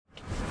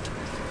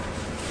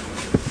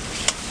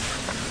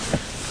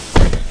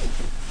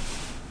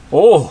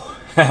Oh,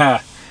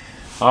 I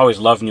always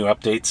love new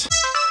updates.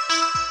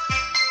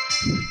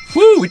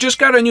 Woo, we just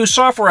got a new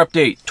software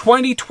update,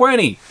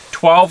 2020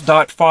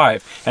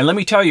 12.5. And let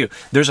me tell you,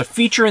 there's a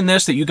feature in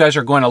this that you guys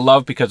are going to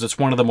love because it's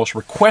one of the most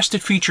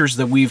requested features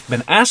that we've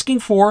been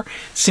asking for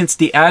since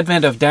the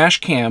advent of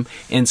Dashcam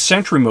in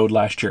Sentry mode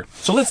last year.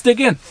 So let's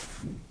dig in.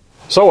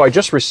 So I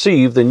just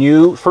received the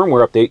new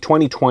firmware update,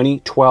 2020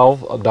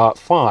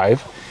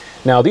 12.5.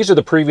 Now, these are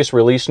the previous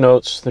release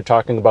notes. They're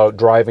talking about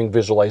driving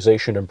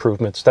visualization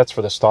improvements. That's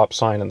for the stop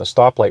sign and the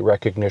stoplight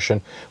recognition.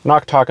 I'm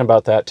not talking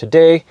about that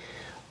today.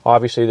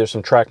 Obviously, there's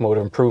some track mode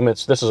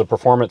improvements. This is a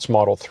performance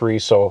Model 3,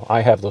 so I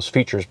have those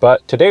features.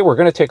 But today we're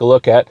going to take a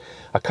look at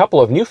a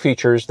couple of new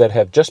features that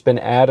have just been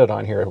added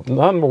on here.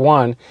 Number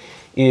one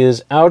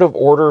is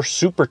out-of-order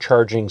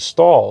supercharging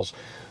stalls.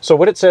 So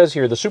what it says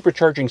here, the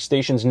supercharging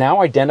stations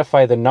now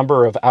identify the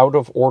number of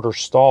out-of-order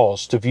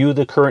stalls. To view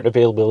the current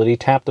availability,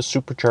 tap the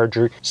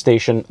supercharger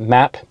station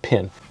map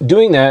pin.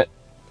 Doing that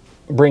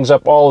brings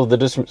up all of the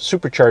different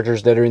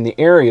superchargers that are in the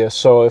area.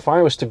 So if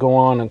I was to go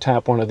on and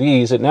tap one of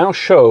these, it now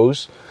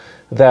shows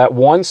that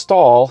one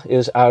stall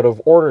is out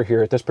of order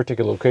here at this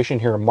particular location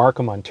here in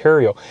Markham,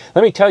 Ontario.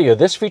 Let me tell you,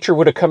 this feature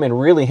would have come in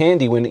really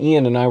handy when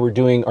Ian and I were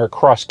doing our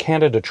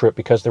cross-Canada trip,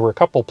 because there were a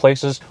couple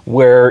places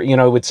where, you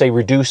know, it would say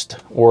reduced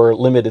or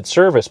limited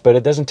service, but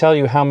it doesn't tell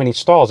you how many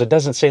stalls. It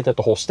doesn't say that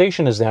the whole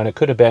station is down. It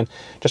could have been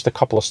just a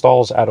couple of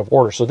stalls out of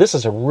order. So this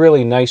is a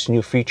really nice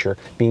new feature,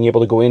 being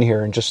able to go in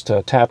here and just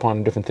tap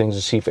on different things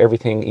to see if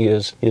everything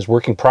is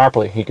working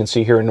properly. You can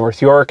see here in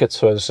North York, it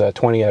says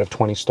 20 out of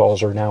 20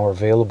 stalls are now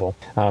available.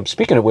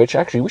 Speaking of which,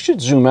 actually, we should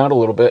zoom out a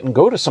little bit and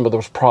go to some of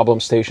those problem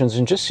stations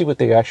and just see what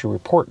they actually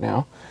report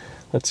now.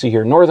 Let's see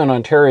here. Northern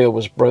Ontario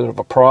was a bit of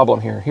a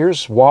problem here.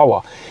 Here's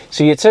Wawa.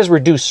 See, it says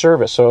reduced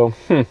service. So,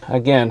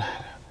 again,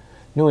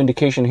 no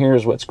indication here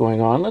is what's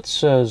going on. Let's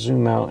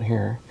zoom out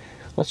here.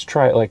 Let's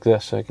try it like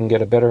this so I can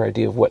get a better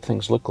idea of what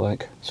things look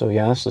like. So,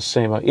 yeah, that's the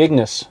same.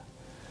 Ignis.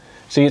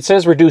 See, it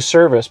says reduced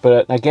service,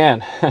 but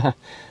again,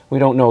 we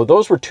don't know.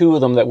 Those were two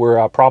of them that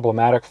were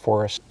problematic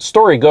for us.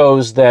 Story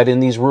goes that in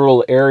these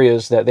rural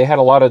areas that they had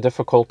a lot of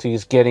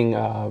difficulties getting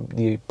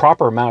the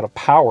proper amount of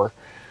power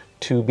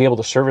to be able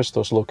to service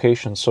those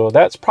locations. So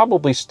that's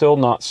probably still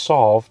not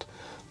solved.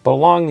 But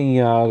along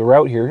the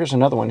route here, here's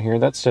another one here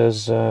that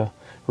says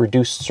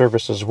reduced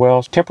service as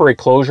well. Temporary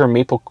closure,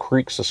 Maple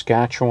Creek,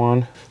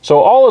 Saskatchewan. So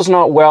all is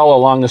not well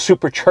along the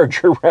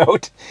supercharger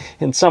route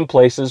in some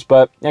places,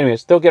 but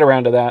anyways, they'll get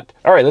around to that.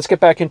 All right, let's get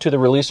back into the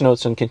release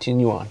notes and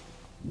continue on.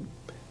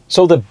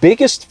 So the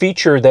biggest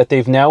feature that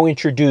they've now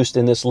introduced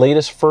in this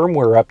latest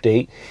firmware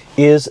update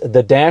is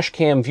the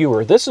Dashcam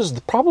Viewer. This is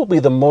probably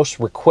the most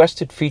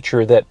requested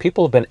feature that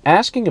people have been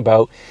asking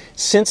about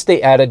since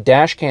they added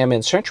Dashcam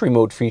and Sentry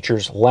mode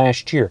features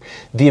last year.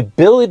 The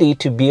ability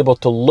to be able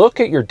to look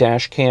at your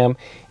Dashcam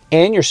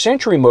and your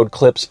Sentry mode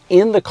clips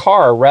in the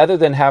car rather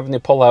than having to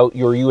pull out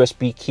your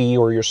USB key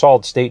or your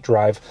solid state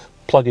drive,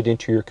 plug it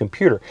into your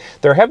computer.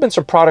 There have been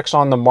some products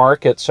on the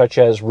market, such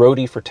as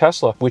Roadie for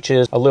Tesla, which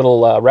is a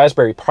little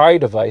Raspberry Pi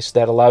device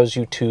that allows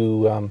you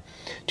to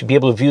be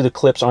able to view the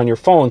clips on your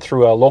phone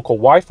through a local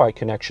Wi-Fi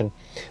connection.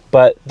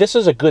 But this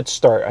is a good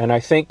start, and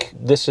I think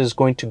this is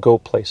going to go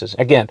places.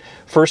 Again,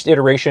 first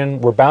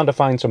iteration, we're bound to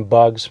find some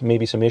bugs,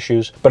 maybe some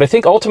issues, but I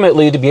think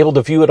ultimately to be able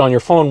to view it on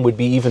your phone would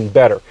be even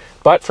better.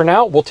 But for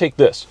now, we'll take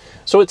this.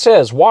 So it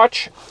says,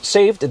 watch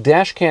saved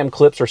Dashcam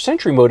clips or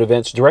Sentry mode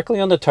events directly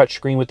on the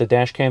touchscreen with the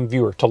Dashcam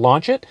Viewer. To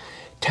launch it,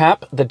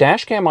 tap the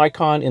Dashcam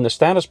icon in the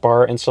status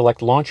bar and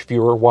select Launch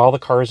Viewer while the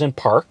car is in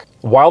park.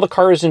 While the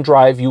car is in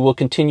drive, you will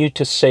continue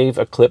to save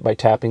a clip by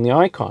tapping the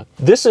icon.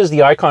 This is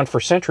the icon for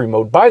Sentry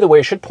mode. By the way,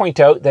 I should point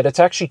out that it's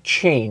actually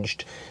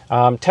changed.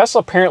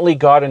 Tesla apparently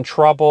got in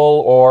trouble,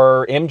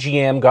 or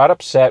MGM got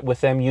upset with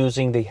them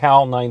using the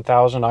HAL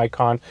 9000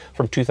 icon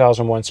from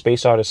 2001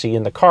 Space Odyssey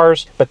in the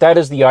cars, but that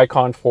is the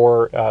icon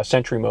for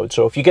Sentry mode.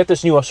 So if you get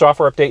this new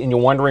software update and you're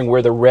wondering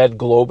where the red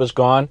globe is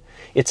gone,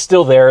 it's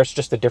still there, it's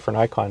just a different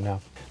icon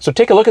now. So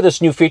take a look at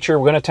this new feature.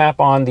 We're going to tap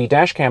on the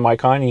Dashcam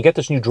icon and you get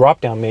this new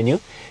drop-down menu,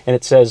 and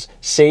it says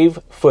save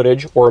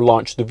footage or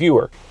launch the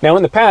viewer. Now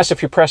in the past,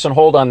 if you press and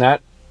hold on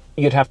that,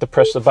 you'd have to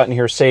press the button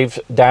here, save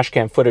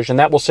Dashcam footage, and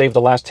that will save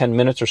the last 10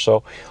 minutes or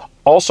so.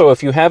 Also,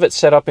 if you have it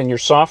set up in your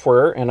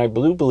software, and I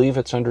believe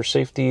it's under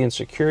safety and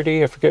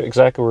security, I forget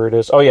exactly where it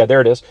is. Oh yeah,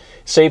 there it is.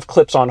 Save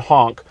clips on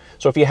honk.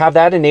 So if you have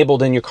that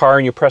enabled in your car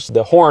and you press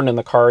the horn in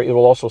the car, it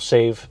will also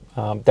save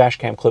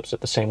Dashcam clips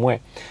at the same way.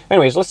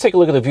 Anyways, let's take a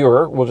look at the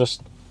viewer. We'll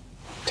just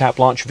tap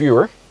Launch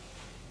Viewer.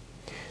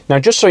 Now,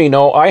 just so you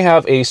know, I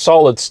have a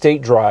solid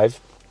state drive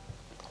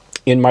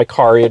in my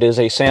car. It is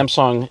a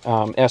Samsung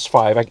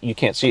S5. You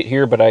can't see it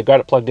here, but I got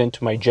it plugged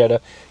into my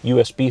Jetta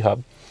USB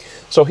hub.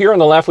 So here on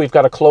the left, we've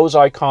got a close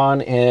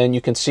icon, and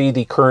you can see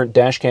the current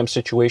Dashcam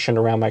situation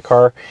around my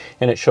car,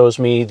 and it shows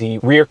me the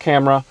rear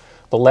camera,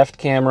 the left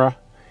camera,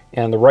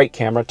 and the right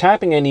camera.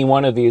 Tapping any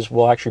one of these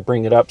will actually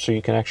bring it up, so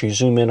you can actually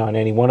zoom in on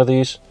any one of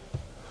these.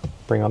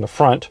 Bring on the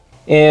front.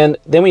 And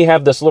then we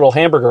have this little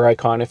hamburger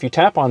icon. If you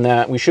tap on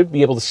that, we should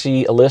be able to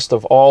see a list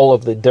of all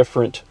of the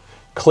different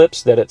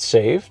clips that it's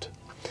saved.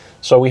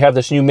 So we have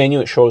this new menu,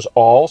 it shows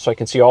all, so I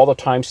can see all the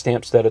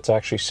timestamps that it's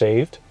actually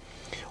saved.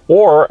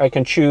 Or I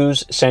can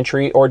choose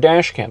Sentry or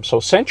Dashcam. So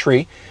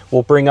Sentry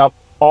will bring up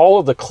all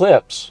of the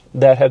clips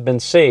that have been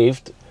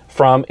saved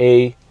from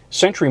a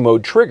Sentry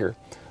mode trigger.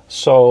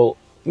 So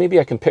maybe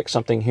I can pick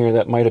something here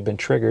that might have been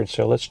triggered.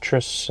 So let's try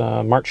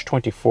March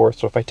 24th.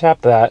 So if I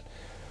tap that,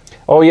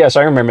 oh yes,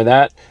 I remember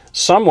that.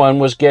 Someone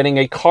was getting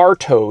a car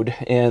towed,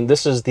 and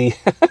this is the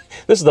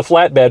this is the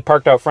flatbed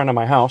parked out front of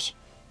my house.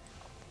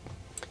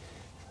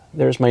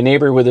 There's my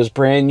neighbor with his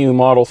brand new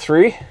Model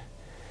 3.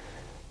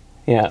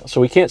 Yeah,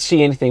 so we can't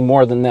see anything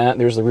more than that.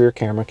 There's the rear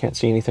camera, can't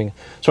see anything.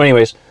 So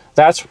anyways,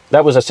 that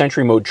was a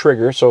Sentry mode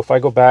trigger. So if I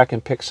go back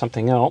and pick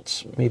something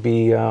else,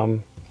 maybe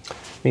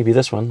maybe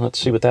this one, let's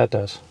see what that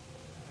does.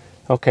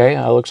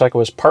 Okay, looks like it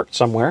was parked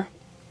somewhere.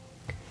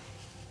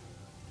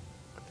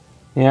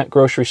 Yeah,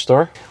 grocery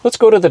store. Let's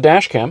go to the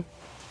dash cam.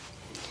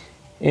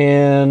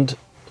 And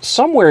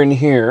somewhere in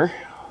here,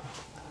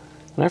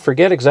 and I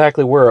forget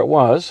exactly where it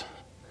was,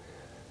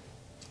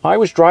 I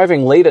was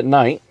driving late at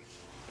night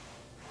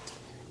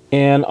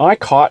and I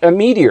caught a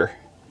meteor.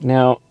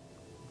 Now,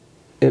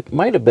 it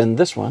might have been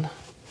this one.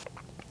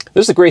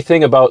 This is the great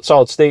thing about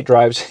solid state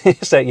drives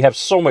is that you have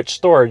so much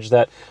storage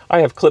that I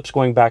have clips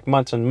going back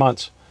months and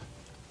months.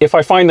 If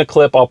I find the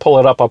clip, I'll pull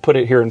it up, I'll put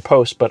it here in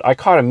post, but I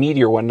caught a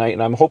meteor one night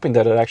and I'm hoping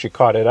that it actually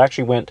caught it. It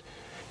actually went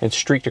and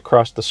streaked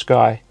across the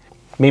sky.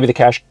 Maybe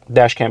the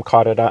dash cam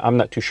caught it, I'm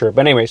not too sure.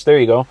 But anyways, there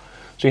you go.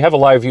 So you have a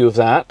live view of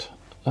that.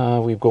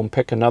 We go and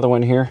pick another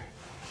one here.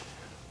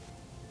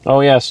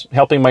 Oh yes,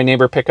 helping my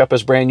neighbor pick up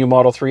his brand new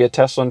Model 3 at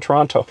Tesla in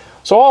Toronto.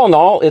 So all in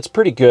all, it's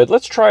pretty good.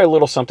 Let's try a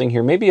little something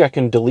here. Maybe I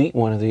can delete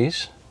one of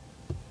these.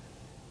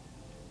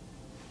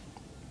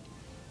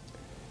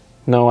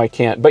 No, I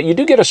can't. But you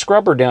do get a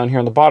scrubber down here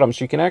on the bottom,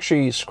 so you can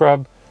actually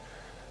scrub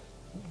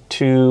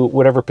to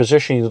whatever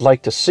position you'd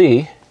like to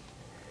see.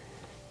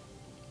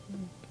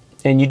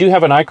 And you do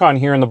have an icon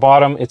here in the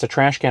bottom. It's a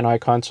trash can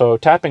icon, so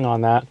tapping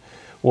on that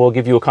will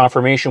give you a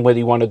confirmation whether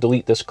you want to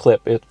delete this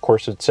clip. Of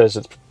course, it says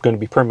it's going to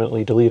be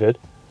permanently deleted.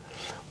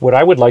 What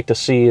I would like to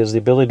see is the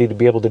ability to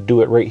be able to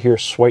do it right here,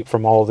 swipe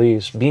from all of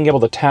these. Being able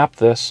to tap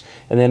this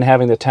and then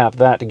having to tap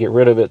that to get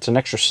rid of it, it's an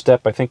extra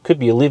step I think could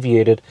be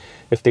alleviated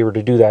if they were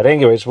to do that.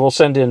 Anyways, we'll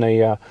send in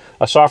a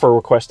software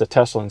request to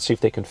Tesla and see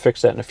if they can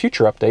fix that in a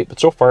future update,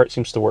 but so far it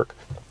seems to work.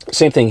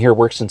 Same thing here,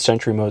 works in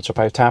Sentry mode, so if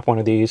I tap one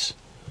of these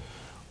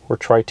or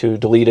try to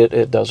delete it,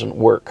 it doesn't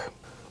work.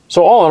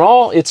 So all in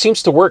all, it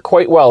seems to work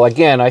quite well.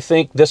 Again, I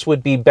think this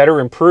would be better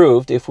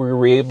improved if we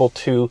were able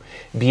to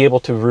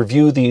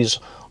review these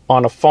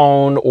on a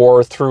phone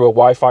or through a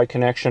Wi-Fi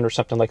connection or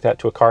something like that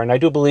to a car. And I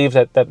do believe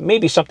that that may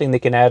be something they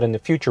can add in the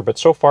future, but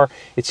so far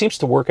it seems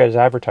to work as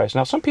advertised.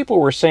 Now, some people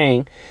were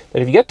saying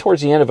that if you get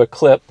towards the end of a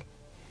clip,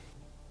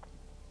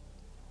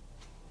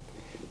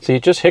 see,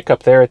 it just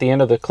hiccuped there at the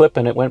end of the clip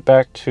and it went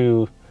back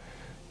to,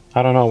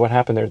 I don't know what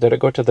happened there. Did it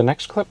go to the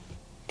next clip?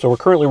 So we're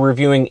currently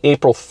reviewing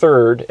April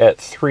 3rd at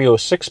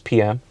 3:06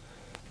 p.m.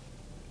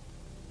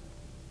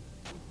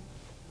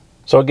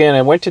 So again,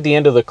 I went to the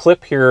end of the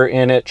clip here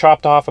and it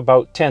chopped off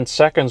about 10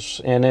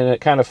 seconds and then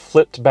it kind of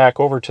flipped back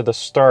over to the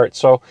start.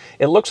 So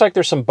it looks like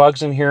there's some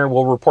bugs in here.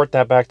 We'll report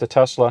that back to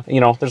Tesla.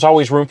 You know, there's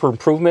always room for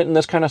improvement in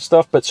this kind of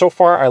stuff, but so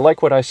far I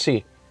like what I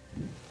see.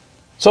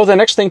 So the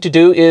next thing to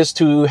do is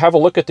to have a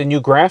look at the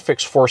new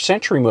graphics for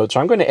Sentry mode. So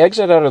I'm going to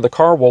exit out of the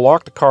car, we'll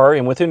lock the car,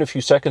 and within a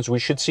few seconds we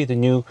should see the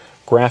new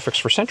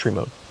graphics for Sentry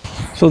mode.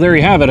 So there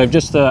you have it. I've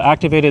just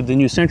activated the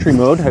new Sentry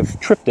mode. I've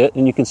tripped it,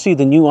 and you can see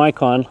the new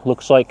icon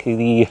looks like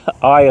the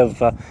eye of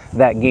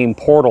that game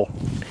Portal.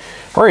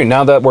 All right,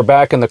 now that we're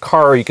back in the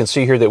car, you can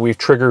see here that we've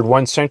triggered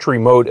one Sentry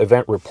mode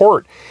event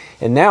report.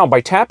 And now by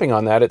tapping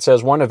on that, it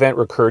says one event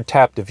recurred,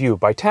 tap to view.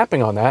 By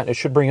tapping on that, it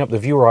should bring up the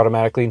viewer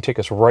automatically and take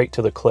us right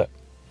to the clip.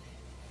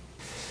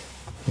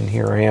 And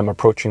here I am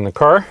approaching the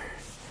car.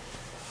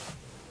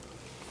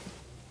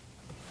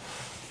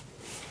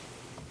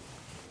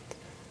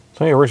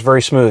 So yeah, it works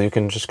very smooth. You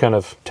can just kind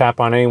of tap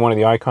on any one of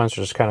the icons,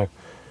 or just kind of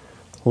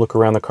look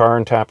around the car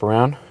and tap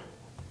around.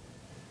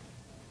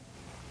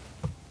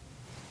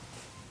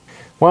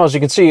 Well, as you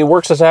can see, it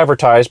works as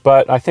advertised,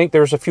 but I think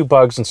there's a few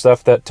bugs and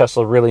stuff that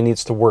Tesla really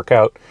needs to work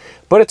out.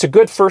 But it's a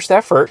good first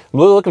effort. I'm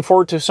really looking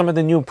forward to some of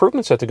the new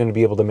improvements that they're going to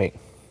be able to make.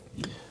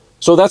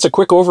 So that's a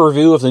quick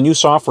overview of the new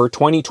software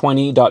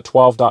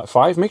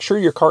 2020.12.5. Make sure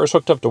your car is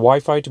hooked up to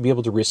Wi-Fi to be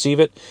able to receive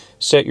it.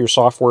 Set your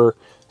software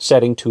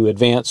setting to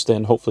advanced,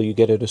 and hopefully you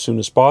get it as soon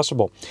as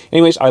possible.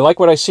 Anyways, I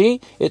like what I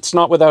see. It's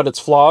not without its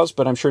flaws,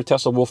 but I'm sure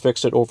Tesla will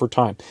fix it over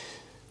time.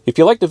 If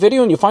you like the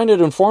video and you find it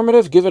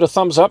informative, give it a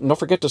thumbs up, and don't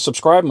forget to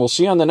subscribe, and we'll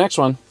see you on the next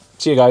one.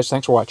 See you guys.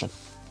 Thanks for watching.